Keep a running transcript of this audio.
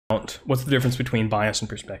what's the difference between bias and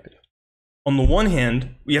perspective. On the one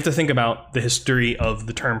hand, we have to think about the history of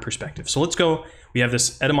the term perspective. So let's go, we have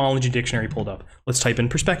this etymology dictionary pulled up. Let's type in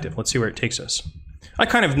perspective. Let's see where it takes us. I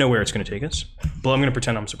kind of know where it's going to take us, but I'm going to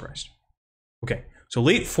pretend I'm surprised. Okay, so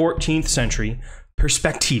late 14th century,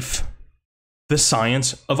 perspective, the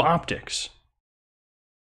science of optics.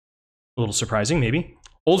 A little surprising, maybe.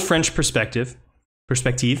 Old French perspective,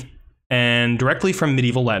 and directly from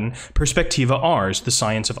medieval Latin, perspectiva ars, the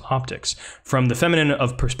science of optics. From the feminine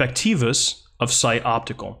of perspectivus, of sight,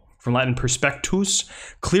 optical. From Latin perspectus,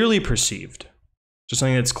 clearly perceived. So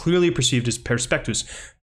something that's clearly perceived is perspectus.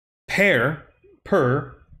 Per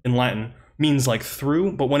in Latin means like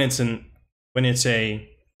through, but when it's a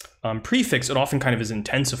prefix, it often kind of is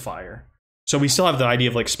intensifier. So we still have the idea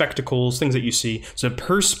of like spectacles, things that you see. So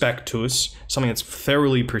perspectus, something that's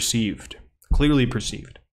thoroughly perceived, clearly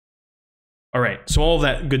perceived. All right, so all of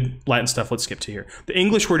that good Latin stuff, let's skip to here. The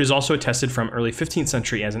English word is also attested from early 15th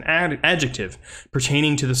century as an adjective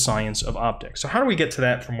pertaining to the science of optics. So how do we get to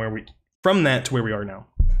that from that to where we are now?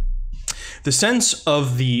 The sense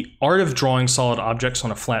of the art of drawing solid objects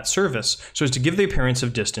on a flat surface so as to give the appearance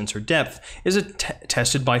of distance or depth is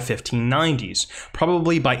attested by 1590s,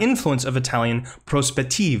 probably by influence of Italian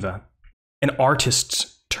prospettiva, an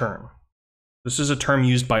artist's term. This is a term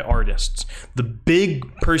used by artists. The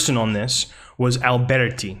big person on this was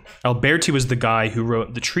Alberti. Alberti was the guy who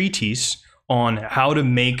wrote the treatise on how to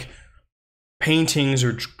make paintings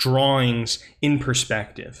or drawings in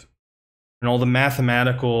perspective and all the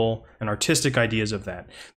mathematical and artistic ideas of that.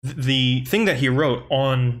 The thing that he wrote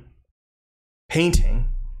on painting,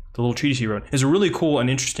 the little treatise he wrote, is a really cool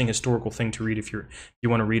and interesting historical thing to read if you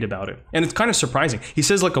want to read about it. And it's kind of surprising. He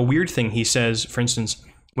says like a weird thing. He says, for instance,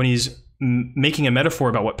 when he's making a metaphor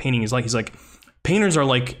about what painting is like, he's like, painters are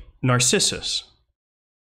like Narcissus.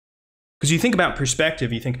 Because you think about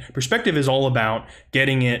perspective, you think perspective is all about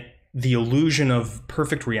getting it the illusion of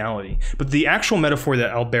perfect reality. But the actual metaphor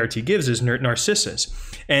that Alberti gives is Narcissus.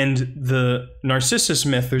 And the Narcissus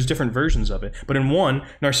myth, there's different versions of it. But in one,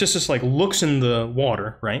 Narcissus like looks in the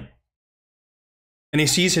water, right? And he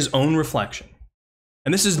sees his own reflection.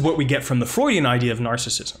 And this is what we get from the Freudian idea of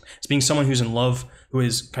narcissism. It's being someone who's in love, who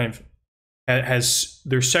is kind of has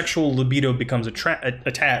their sexual libido becomes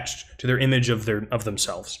attached to their image of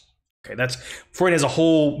themselves. Okay, that's Freud has a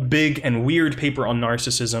whole big and weird paper on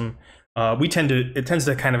narcissism. It tends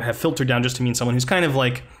to kind of have filtered down just to mean someone who's kind of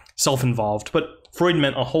like self-involved, but Freud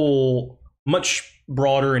meant a whole much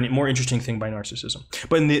broader and more interesting thing by narcissism.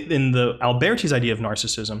 But in the Alberti's idea of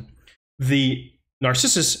narcissism, the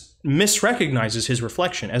Narcissus misrecognizes his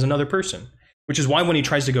reflection as another person, which is why when he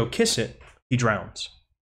tries to go kiss it, he drowns.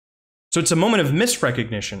 So it's a moment of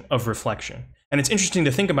misrecognition of reflection. And it's interesting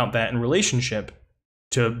to think about that in relationship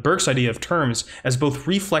to Burke's idea of terms as both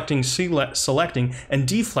reflecting, selecting, and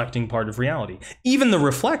deflecting part of reality. Even the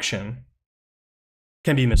reflection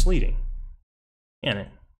can be misleading, can it?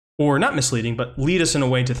 Or not misleading, but lead us in a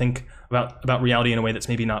way to think about reality in a way that's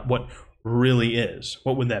maybe not what really is.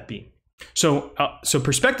 What would that be? So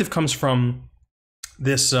perspective comes from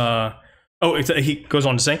this, he goes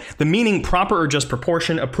on to say, the meaning proper or just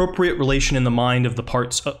proportion, appropriate relation in the mind of the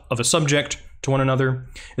parts of a subject to one another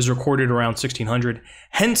is recorded around 1600.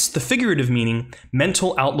 Hence the figurative meaning,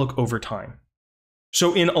 mental outlook over time.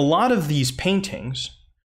 So in a lot of these paintings,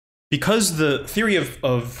 because the theory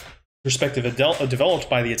of perspective developed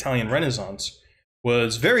by the Italian Renaissance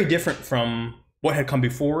was very different from what had come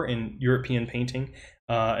before in European painting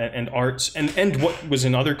and arts and what was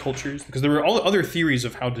in other cultures, because there were all other theories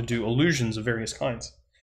of how to do illusions of various kinds.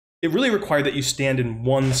 It really required that you stand in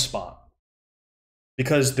one spot,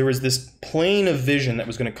 because there was this plane of vision that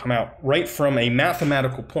was going to come out right from a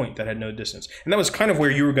mathematical point that had no distance. And that was kind of where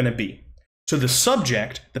you were going to be. So the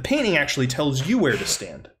subject, the painting actually tells you where to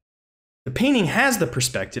stand. The painting has the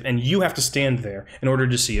perspective, and you have to stand there in order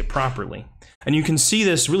to see it properly. And you can see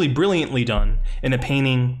this really brilliantly done in a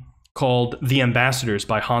painting called The Ambassadors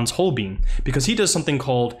by Hans Holbein, because he does something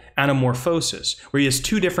called anamorphosis, where he has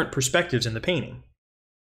two different perspectives in the painting.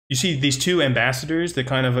 You see these two ambassadors that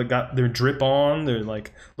kind of got their drip on. They're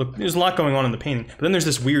like, look, there's a lot going on in the painting. But then there's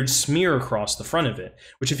this weird smear across the front of it,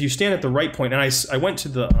 which if you stand at the right point, and I went to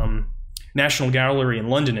the National Gallery in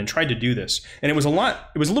London and tried to do this, and it was a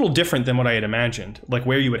little different than what I had imagined, like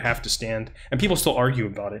where you would have to stand, and people still argue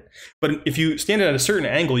about it. But if you stand at a certain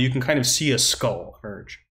angle, you can kind of see a skull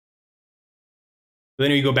emerge. But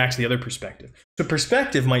then you go back to the other perspective. So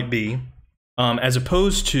perspective might be, as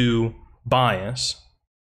opposed to bias,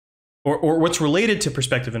 or what's related to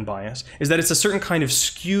perspective and bias, is that it's a certain kind of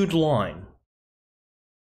skewed line.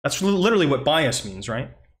 That's literally what bias means, right?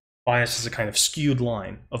 Bias is a kind of skewed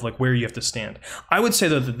line of like where you have to stand. I would say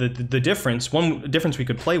that the difference, one difference we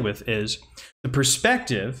could play with is the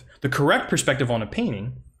perspective, the correct perspective on a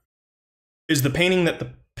painting is the painting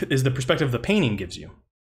that is the perspective the painting gives you.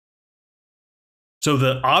 So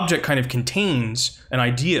the object kind of contains an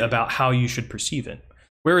idea about how you should perceive it.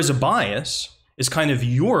 Whereas a bias is kind of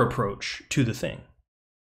your approach to the thing.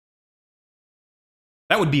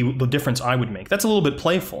 That would be the difference I would make. That's a little bit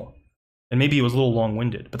playful. And maybe it was a little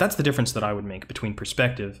long-winded, but that's the difference that I would make between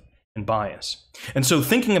perspective and bias. And so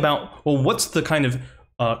thinking about, well, what's the kind of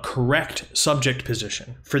correct subject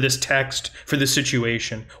position for this text, for this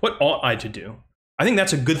situation? What ought I to do? I think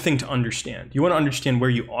that's a good thing to understand. You want to understand where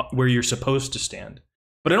you're supposed to stand.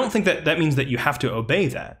 But I don't think that means that you have to obey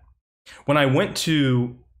that. When I went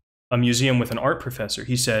to a museum with an art professor,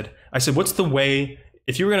 I said, what's the way,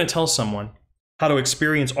 if you were going to tell someone how to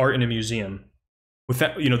experience art in a museum, with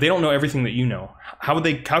that, they don't know everything that you know. How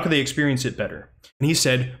could they experience it better? And he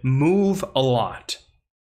said, move a lot.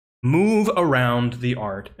 Move around the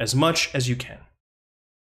art as much as you can.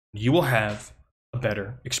 You will have a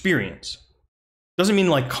better experience. Doesn't mean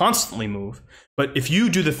like constantly move, but if you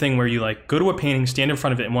do the thing where you like go to a painting, stand in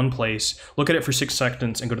front of it in one place, look at it for 6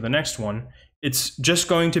 seconds and go to the next one, it's just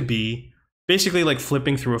going to be basically like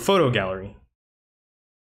flipping through a photo gallery.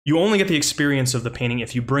 You only get the experience of the painting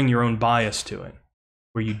if you bring your own bias to it,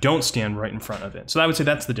 where you don't stand right in front of it. So I would say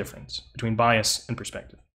that's the difference between bias and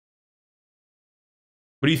perspective.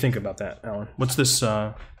 What do you think about that, Alan? What's this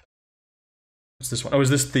one? Oh, is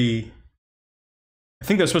this the... I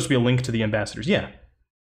think that's supposed to be a link to the ambassadors. Yeah.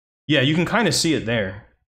 Yeah, you can kind of see it there.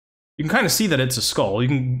 You can kind of see that it's a skull. I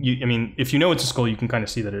mean, if you know it's a skull, you can kind of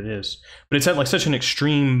see that it is. But it's at like such an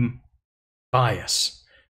extreme bias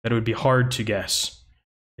that it would be hard to guess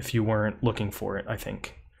if you weren't looking for it, I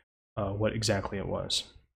think, what exactly it was.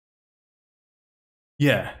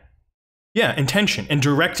 Yeah. Yeah, intention and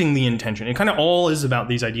directing the intention. It kind of all is about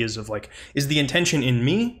these ideas of like, is the intention in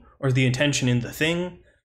me or is the intention in the thing?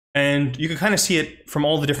 And you can kind of see it from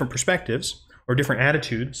all the different perspectives or different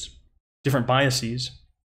attitudes, different biases,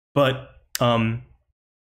 but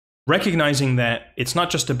recognizing that it's not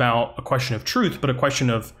just about a question of truth, but a question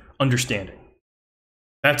of understanding.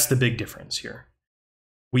 That's the big difference here.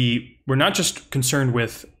 We're not just concerned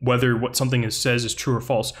with whether what something says is true or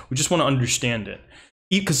false. We just want to understand it.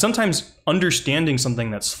 Because sometimes understanding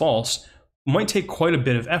something that's false might take quite a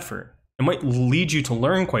bit of effort. It might lead you to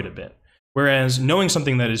learn quite a bit. Whereas knowing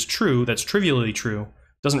something that is true, that's trivially true,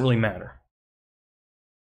 doesn't really matter.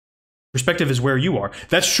 Perspective is where you are.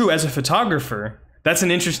 That's true as a photographer. That's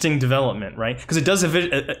an interesting development, right? Because it does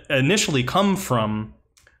initially come from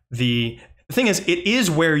the thing is, it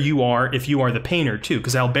is where you are if you are the painter too.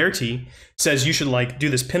 Because Alberti says you should like do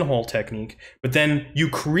this pinhole technique, but then you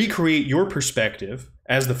recreate your perspective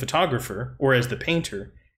as the photographer or as the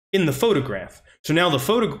painter in the photograph. So now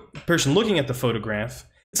the person looking at the photograph,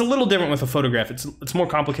 it's a little different with a photograph. It's more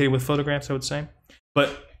complicated with photographs, I would say.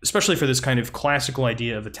 But especially for this kind of classical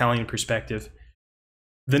idea of Italian perspective,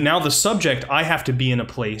 now the subject, I have to be in a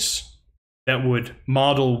place that would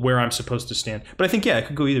model where I'm supposed to stand. But I think, yeah, it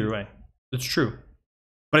could go either way. It's true.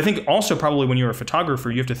 But I think also probably when you're a photographer,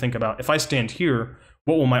 you have to think about, if I stand here,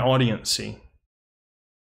 what will my audience see?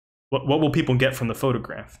 What will people get from the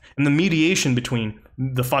photograph? And the mediation between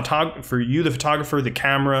the photographer, the photographer, the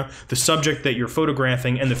camera, the subject that you're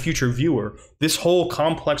photographing, and the future viewer, this whole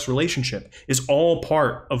complex relationship is all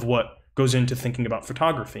part of what goes into thinking about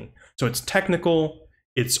photography. So it's technical,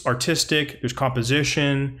 it's artistic, there's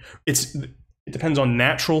composition, it depends on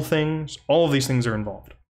natural things. All of these things are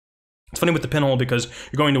involved. It's funny with the pinhole because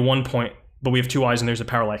you're going to one point, but we have 2 eyes and there's a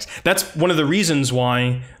parallax. That's one of the reasons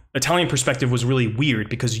why Italian perspective was really weird,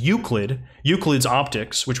 because Euclid's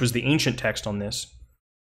Optics, which was the ancient text on this,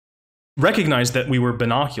 recognized that we were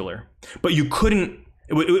binocular. But you couldn't,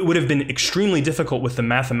 it would have been extremely difficult with the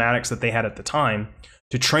mathematics that they had at the time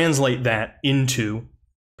to translate that into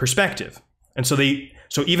perspective. And so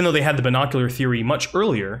even though they had the binocular theory much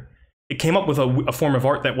earlier, it came up with a form of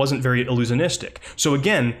art that wasn't very illusionistic. So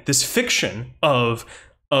again, this fiction of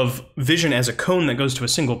vision as a cone that goes to a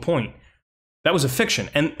single point, that was a fiction,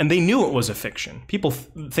 and they knew it was a fiction. People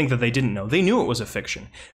think that they didn't know. They knew it was a fiction.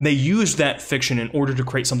 They used that fiction in order to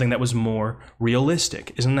create something that was more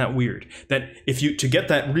realistic. Isn't that weird? That to get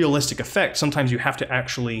that realistic effect, sometimes you have to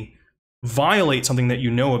actually violate something that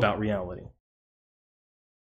you know about reality.